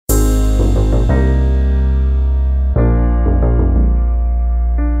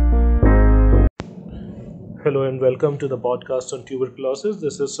Hello and welcome to the podcast on tuberculosis.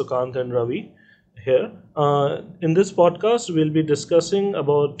 This is Sukant and Ravi here. In this podcast, we'll be discussing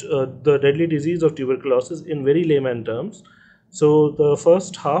about the deadly disease of tuberculosis in very layman terms. So the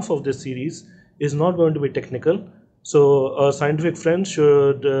first half of this series is not going to be technical. So our scientific friends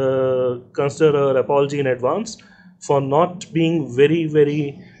should consider our apology in advance for not being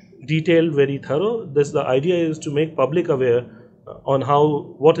very detailed, very thorough. The idea is to make public aware on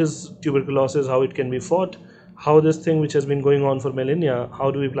what is tuberculosis, how it can be fought, how this thing which has been going on for millennia,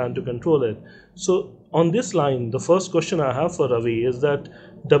 how do we plan to control it. So on this line, the first question I have for Ravi is that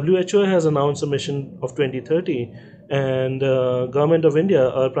WHO has announced a mission of 2030 and Government of India,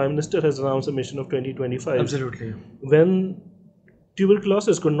 our Prime Minister, has announced a mission of 2025. Absolutely. When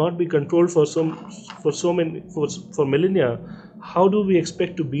tuberculosis could not be controlled for millennia, how do we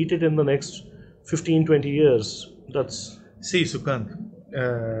expect to beat it in the next 15-20 years? See, Sukant,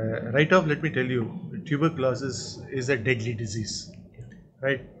 right off, let me tell you, tuberculosis is a deadly disease,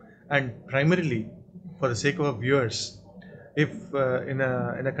 right? And primarily, for the sake of our viewers, if in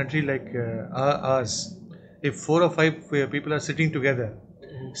a country like ours, if 4 or 5 people are sitting together,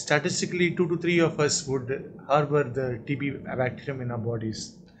 statistically 2 to 3 of us would harbor the TB bacterium in our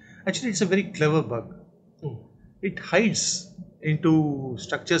bodies. Actually, it's a very clever bug. It hides into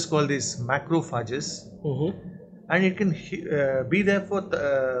structures called these macrophages. And it can be there for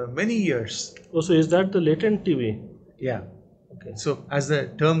many years. Oh, so is that the latent TB? Yeah. Okay. So as the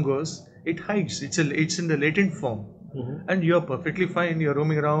term goes, it hides. It's in the latent form, and you're perfectly fine. You're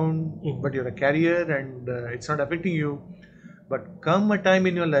roaming around, but you're a carrier, and it's not affecting you. But come a time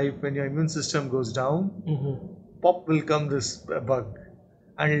in your life when your immune system goes down, pop will come this bug,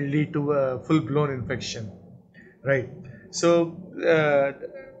 and it'll lead to a full-blown infection, right? So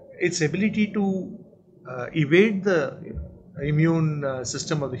its ability to evade the immune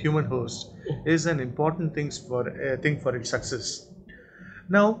system of the human host is an important thing for its success.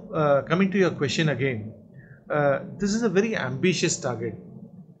 Now, coming to your question again, this is a very ambitious target.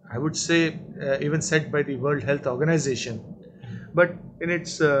 I would say even set by the World Health Organization. But in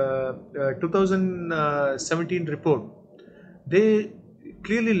its 2017 report, they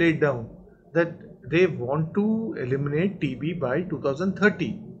clearly laid down that they want to eliminate TB by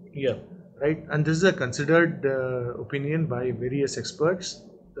 2030. Yeah. Right, and this is a considered opinion by various experts.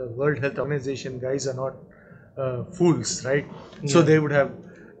 The World Health Organization guys are not fools, right? Yeah. So they would have,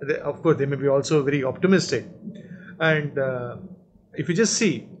 of course, they may be also very optimistic. And if you just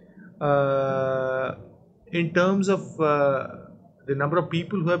see, in terms of the number of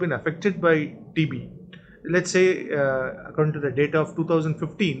people who have been affected by TB, let's say, according to the data of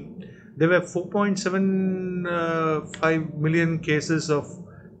 2015, there were 4.75 million cases of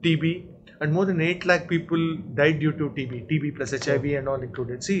TB. And more than 8 lakh people died due to TB plus HIV and all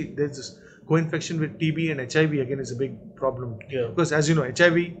included. See, there's this co-infection with TB and HIV again is a big problem. Yeah. Because as you know,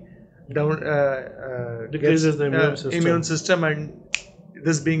 HIV decreases the immune system, and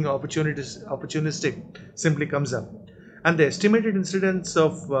this being opportunistic simply comes up. And the estimated incidence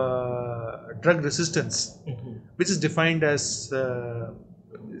of drug resistance, which is defined as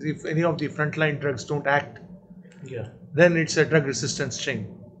if any of the frontline drugs don't act, then it's a drug resistance chain,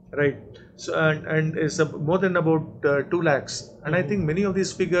 right? So, and it's more than about 2 lakhs. And I think many of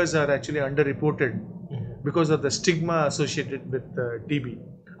these figures are actually underreported because of the stigma associated with TB.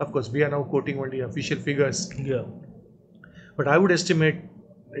 Of course, we are now quoting only official figures. Yeah. But I would estimate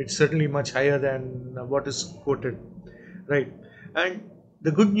it's certainly much higher than what is quoted, right? And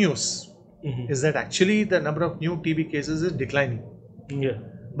the good news is that actually the number of new TB cases is declining. Yeah.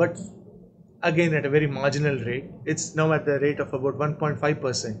 But again, at a very marginal rate. It's now at the rate of about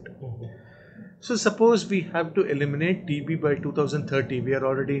 1.5%. So suppose we have to eliminate TB by 2030. We are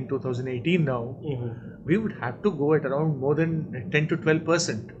already in 2018 now. We would have to go at around more than 10 to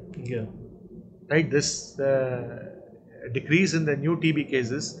 12%. Yeah. Right. This decrease in the new TB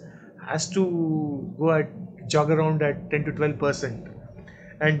cases has to jog around at 10 to 12%.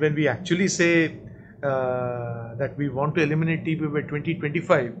 And when we actually say that we want to eliminate TB by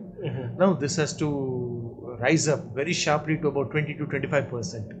 2025, now this has to rise up very sharply to about 20 to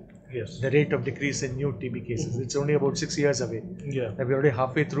 25%. Yes. The rate of decrease in new TB cases. It's only about 6 years away. Yeah. And we're already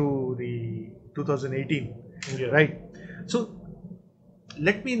halfway through the 2018. Yeah. Right. So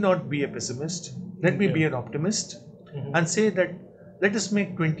let me not be a pessimist. Let me be an optimist and say that let us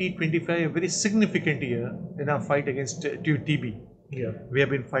make 2025 a very significant year in our fight against TB. Yeah. We have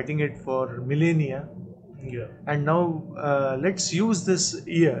been fighting it for millennia. Yeah. And now let's use this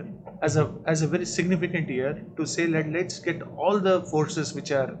year as a very significant year to say let's get all the forces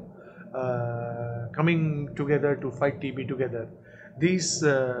which are coming together to fight TB together. These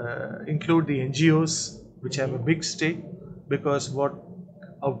include the NGOs, which have a big stake, because what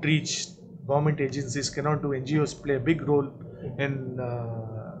outreach government agencies cannot do, NGOs play a big role in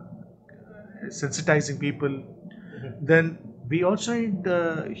sensitizing people. Then we also need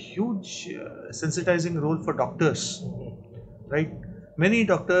a huge sensitizing role for doctors, right? Many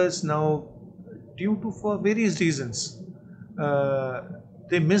doctors now, for various reasons,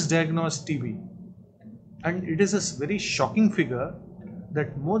 they misdiagnose TB, and it is a very shocking figure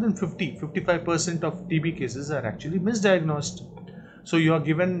that more than 55% of TB cases are actually misdiagnosed. So you are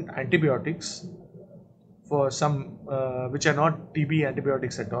given antibiotics for some which are not TB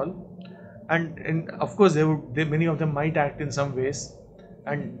antibiotics at all, and of course many of them might act in some ways,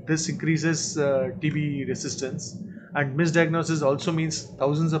 and this increases TB resistance. And misdiagnosis also means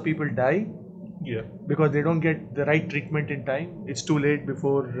thousands of people die, because they don't get the right treatment in time. It's too late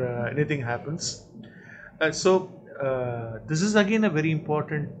before anything happens. So this is again a very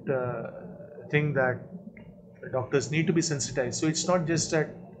important thing, that doctors need to be sensitized. So it's not just at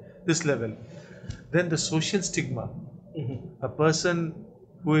this level. Then the social stigma. A person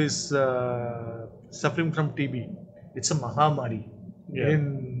who is suffering from TB, it's a mahamari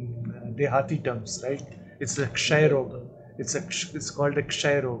in Dehati terms, right? It's a Kshay Rog. It's called a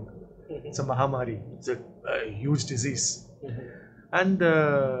Kshay Rog. It's a mahamari. It's a huge disease. And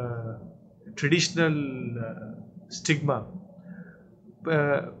traditional stigma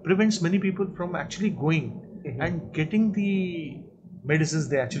prevents many people from actually going and getting the medicines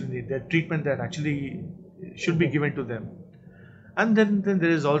they actually need, the treatment that actually should be given to them. And then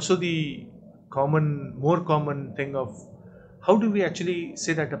there is also the more common thing of how do we actually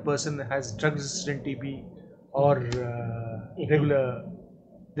say that a person has drug-resistant TB or regular,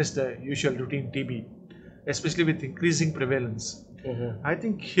 just the usual routine TB, especially with increasing prevalence. I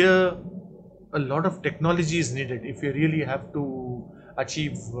think here a lot of technology is needed if you really have to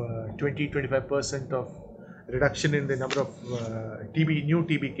achieve 20-25% of reduction in the number of new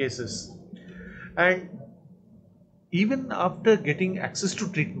TB cases. And even after getting access to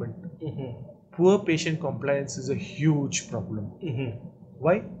treatment, poor patient compliance is a huge problem.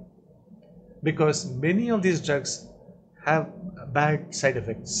 Why? Because many of these drugs have bad side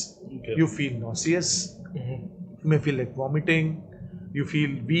effects. You feel nauseous, you may feel like vomiting, you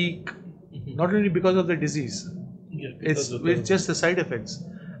feel weak, not only because of the disease, it's just the side effects.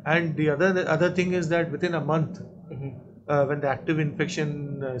 And the other thing is that within a month, when the active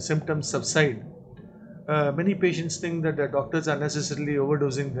infection symptoms subside, many patients think that the doctors are necessarily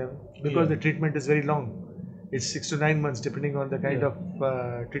overdosing them, because the treatment is very long. It's 6 to 9 months depending on the kind of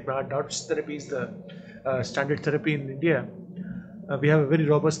treatment. DOTS therapy is the standard therapy in India. We have a very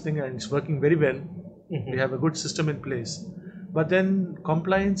robust thing and it's working very well. We have a good system in place. But then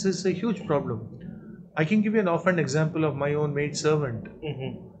compliance is a huge problem. I can give you an offhand example of my own maid servant.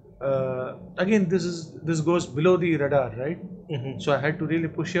 Again, this goes below the radar, right? So I had to really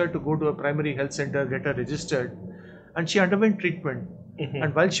push her to go to a primary health center, get her registered, and she underwent treatment.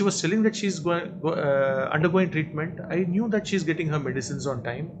 And while she was telling that she's undergoing treatment, I knew that she's getting her medicines on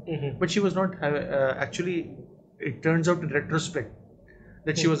time, but she was not actually. It turns out in retrospect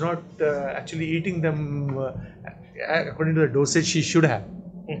that she was not actually eating them according to the dosage she should have.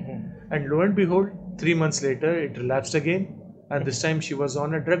 And lo and behold, 3 months later, it relapsed again, and this time she was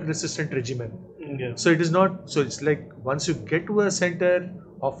on a drug-resistant regimen. So it is not. So it's like once you get to a center,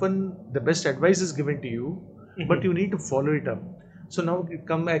 often the best advice is given to you, but you need to follow it up. So now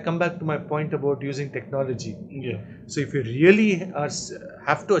I come back to my point about using technology. So if you really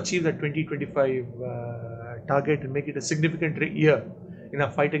have to achieve that 2025 target and make it a significant year in our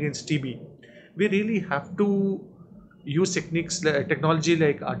fight against TB, we really have to use technology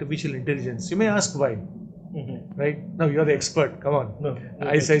like artificial intelligence. You may ask why. Right? Now you're the expert. Come on. No,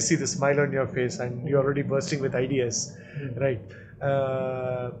 I see the smile on your face and you're already bursting with ideas. Right?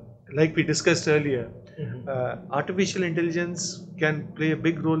 Like we discussed earlier, artificial intelligence can play a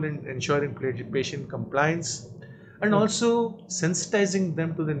big role in ensuring patient compliance and also sensitizing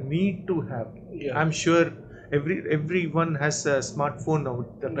them to the need to have. I'm sure everyone has a smartphone now.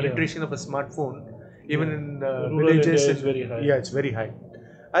 The penetration of a smartphone, even in villages, is very high. It's very high.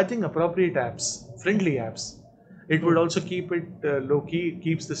 I think appropriate apps, friendly apps, it would also keep it low key,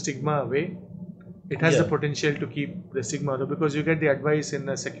 keeps the stigma away. It has the potential to keep the stigma low because you get the advice in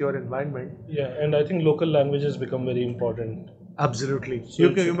a secure environment. And I think local languages become very important. Absolutely. So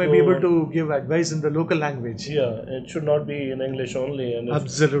you may be able to give advice in the local language. It should not be in English only. And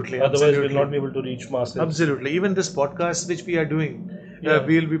Absolutely. Otherwise, we'll not be able to reach masses. Absolutely. Even this podcast which we are doing,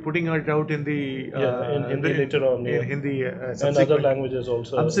 we'll be putting it out in the in Hindi later on. In Hindi and other languages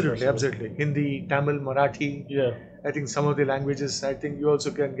also. Absolutely. Hindi, Tamil, Marathi. I think some of the languages, I think you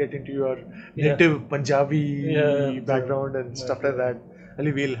also can get into your native Punjabi background and stuff like that.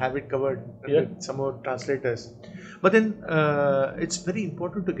 Ali, we'll have it covered with some more translators. But then it's very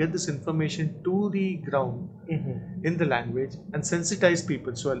important to get this information to the ground in the language and sensitize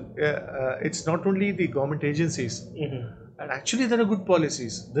people. So it's not only the government agencies, and actually there are good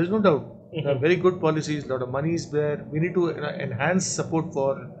policies. There's no doubt. There are very good policies. A lot of money is there. We need to enhance support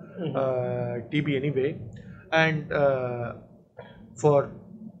for TB anyway, and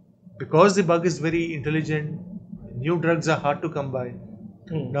because the bug is very intelligent, new drugs are hard to come by.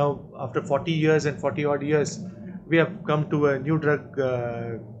 Now, after 40 years and 40 odd years, we have come to a new drug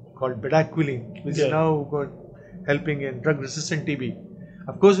called bedaquiline, which is now helping in drug-resistant TB.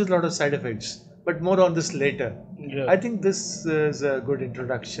 Of course, with a lot of side effects, but more on this later. I think this is a good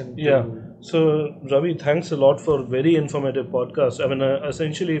introduction. So, Ravi, thanks a lot for very informative podcast. I mean,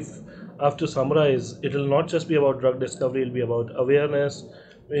 essentially, if I have to summarize, it will not just be about drug discovery, it will be about awareness,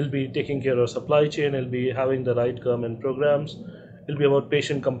 it will be taking care of supply chain, it will be having the right government programs, it will be about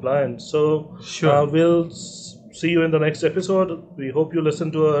patient compliance. So, we'll see you in the next episode. We hope you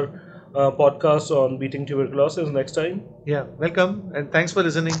listen to our podcast on beating tuberculosis next time. Yeah, welcome and thanks for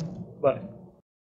listening. Bye.